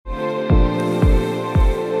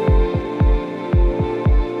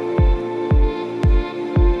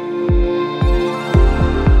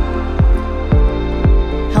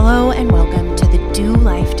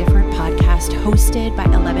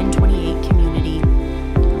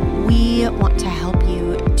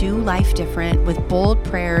life different with bold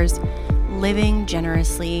prayers, living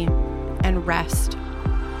generously, and rest.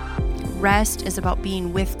 Rest is about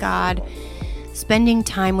being with God, spending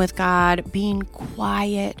time with God, being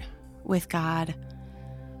quiet with God,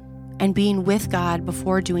 and being with God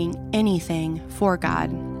before doing anything for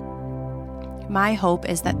God. My hope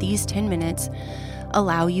is that these 10 minutes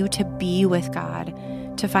allow you to be with God,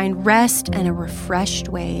 to find rest and a refreshed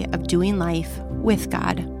way of doing life with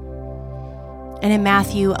God. And in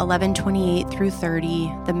Matthew 11:28 through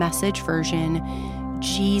 30, the Message version,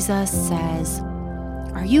 Jesus says,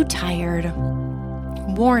 "Are you tired,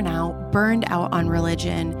 worn out, burned out on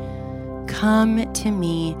religion? Come to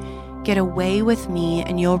me, get away with me,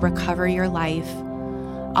 and you'll recover your life.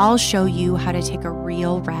 I'll show you how to take a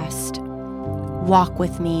real rest. Walk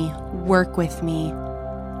with me, work with me.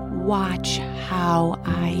 Watch how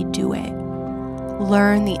I do it.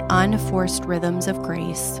 Learn the unforced rhythms of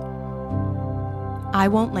grace. I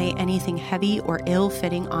won't lay anything heavy or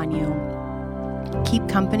ill-fitting on you. Keep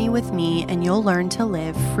company with me, and you'll learn to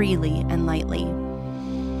live freely and lightly."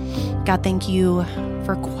 God, thank you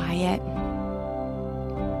for quiet.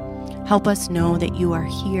 Help us know that you are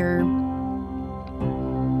here.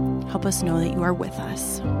 Help us know that you are with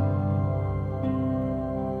us.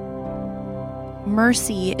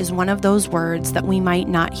 Mercy is one of those words that we might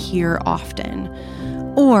not hear often,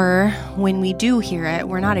 or when we do hear it,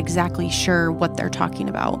 we're not exactly sure what they're talking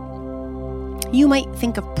about. You might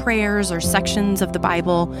think of prayers or sections of the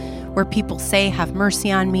Bible where people say, "Have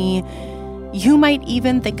mercy on me." You might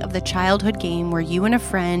even think of the childhood game where you and a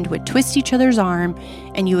friend would twist each other's arm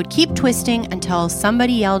and you would keep twisting until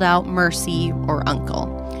somebody yelled out mercy or uncle.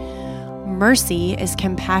 Mercy is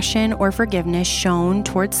compassion or forgiveness shown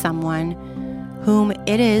towards someone whom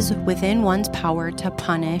it is within one's power to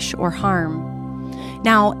punish or harm.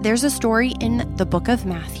 Now, there's a story in the book of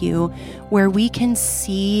Matthew where we can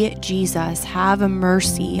see Jesus have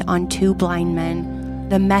mercy on two blind men.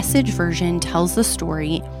 The Message version tells the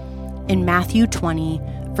story in Matthew 20,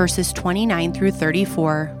 verses 29 through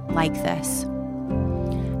 34, like this.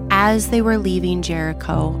 As they were leaving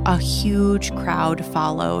Jericho, a huge crowd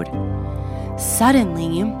followed.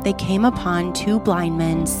 Suddenly, they came upon two blind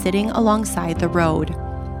men sitting alongside the road.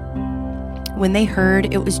 When they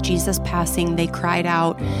heard it was Jesus passing, they cried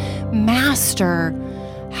out, "Master,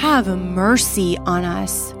 have mercy on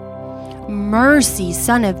us. Mercy,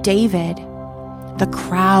 Son of David." The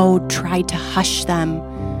crowd tried to hush them,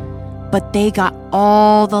 but they got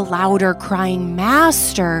all the louder, crying,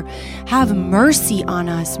 "Master, have mercy on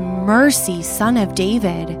us. Mercy, Son of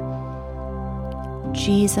David."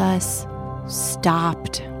 Jesus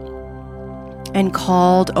stopped and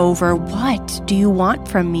called over, "What do you want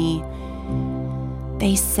from me?"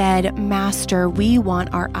 They said, "Master, we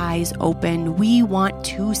want our eyes opened. We want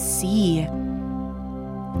to see."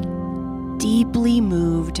 Deeply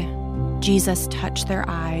moved, Jesus touched their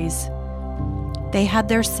eyes. They had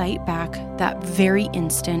their sight back that very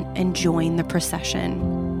instant and joined the procession.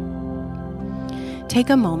 Take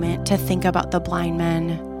a moment to think about the blind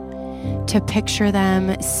men, to picture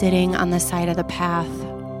them sitting on the side of the path,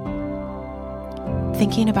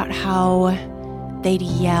 thinking about how they'd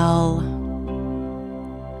yell.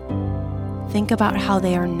 Think about how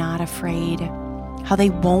they are not afraid, how they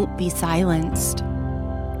won't be silenced.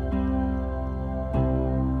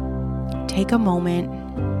 Take a moment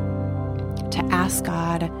to ask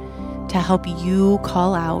God to help you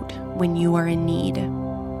call out when you are in need.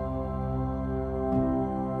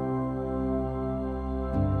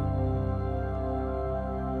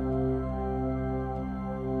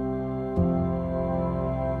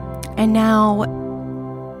 And now,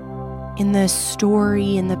 in the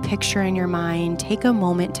story, in the picture in your mind, take a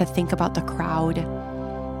moment to think about the crowd.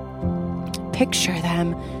 Picture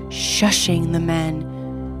them shushing the men,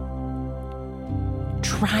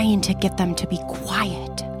 trying to get them to be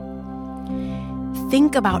quiet.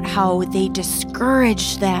 Think about how they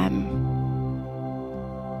discouraged them.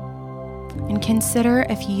 And consider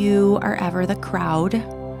if you are ever the crowd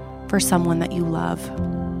for someone that you love.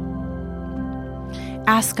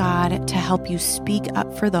 Ask God to help you speak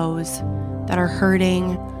up for those that are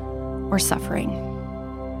hurting or suffering.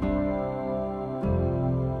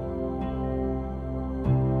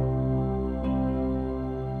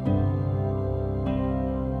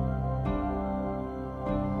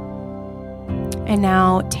 And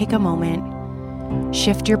now take a moment,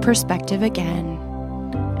 shift your perspective again,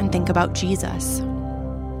 and think about Jesus.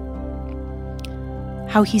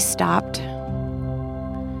 How he stopped.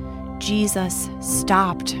 Jesus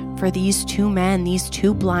stopped for these two men, these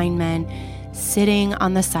two blind men, sitting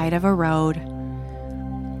on the side of a road.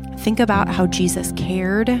 Think about how Jesus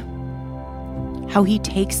cared, how he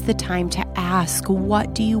takes the time to ask,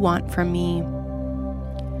 "What do you want from me?"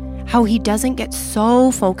 How he doesn't get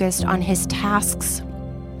so focused on his tasks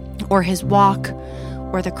or his walk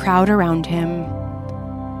or the crowd around him.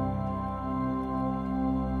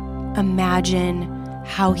 Imagine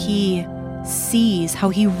how he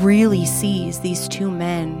really sees these two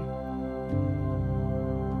men.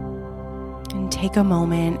 And take a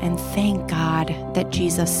moment and thank God that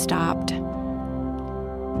Jesus stopped,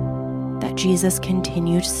 that Jesus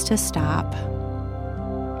continues to stop.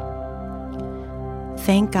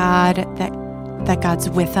 Thank God that God's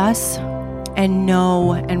with us, and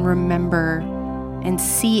know and remember and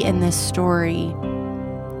see in this story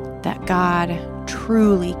that God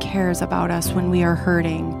truly cares about us when we are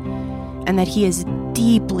hurting, and that he is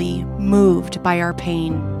deeply moved by our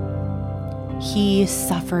pain. He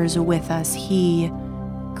suffers with us. He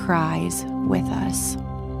cries with us.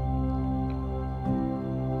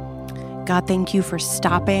 God, thank you for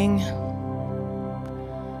stopping,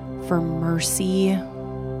 for mercy,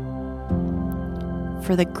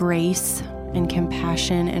 for the grace and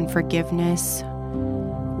compassion and forgiveness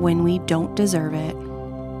when we don't deserve it,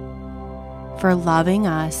 for loving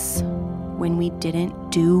us when we didn't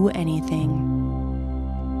do anything.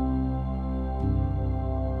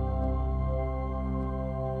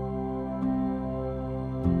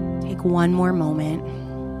 Take one more moment.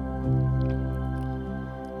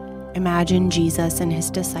 Imagine Jesus and his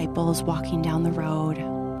disciples walking down the road.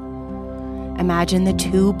 Imagine the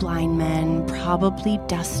two blind men, probably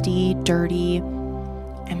dusty, dirty.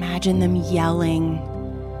 Imagine them yelling,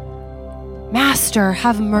 "Master,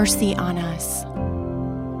 have mercy on us."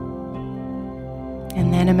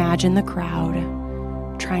 And then imagine the crowd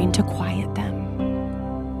trying to quiet them.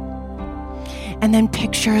 And then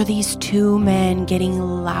picture these two men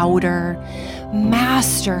getting louder,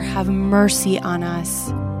 "Master, have mercy on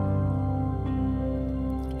us."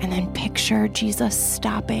 And then picture Jesus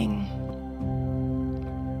stopping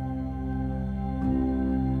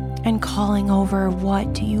and calling over,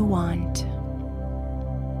 "What do you want?"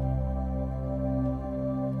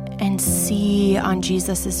 And see on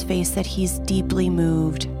Jesus' face that he's deeply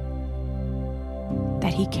moved,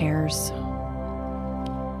 that he cares.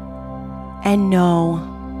 And know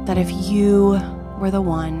that if you were the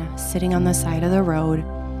one sitting on the side of the road,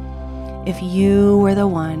 if you were the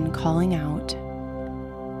one calling out,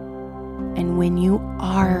 and when you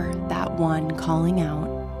are that one calling out,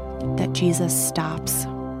 that Jesus stops,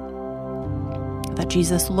 that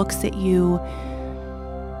Jesus looks at you,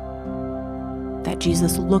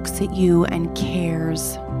 and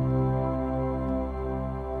cares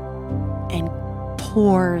and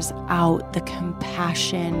pours out the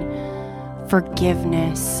compassion,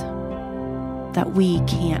 forgiveness that we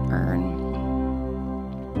can't earn.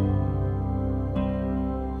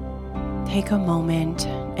 Take a moment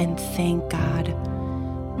and thank God.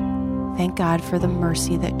 Thank God for the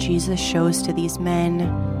mercy that Jesus shows to these men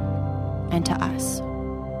and to us.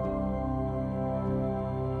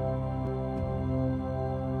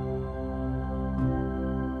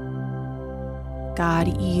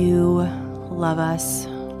 God, you love us.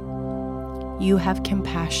 You have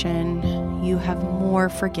compassion. You have more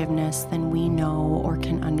forgiveness than we know or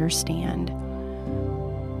can understand.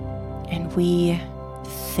 And we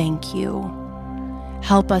thank you.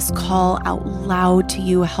 Help us call out loud to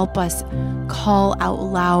you. Help us call out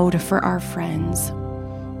loud for our friends.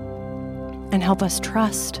 And help us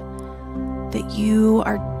trust that you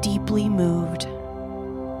are deeply moved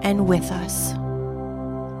and with us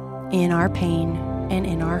in our pain and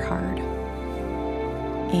in our heart.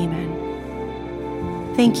 Amen.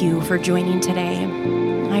 Thank you for joining today.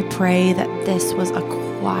 I pray that this was a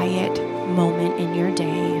quiet moment in your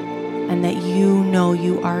day and that you know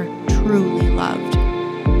you are truly loved.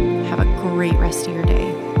 Have a great rest of your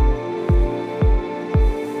day.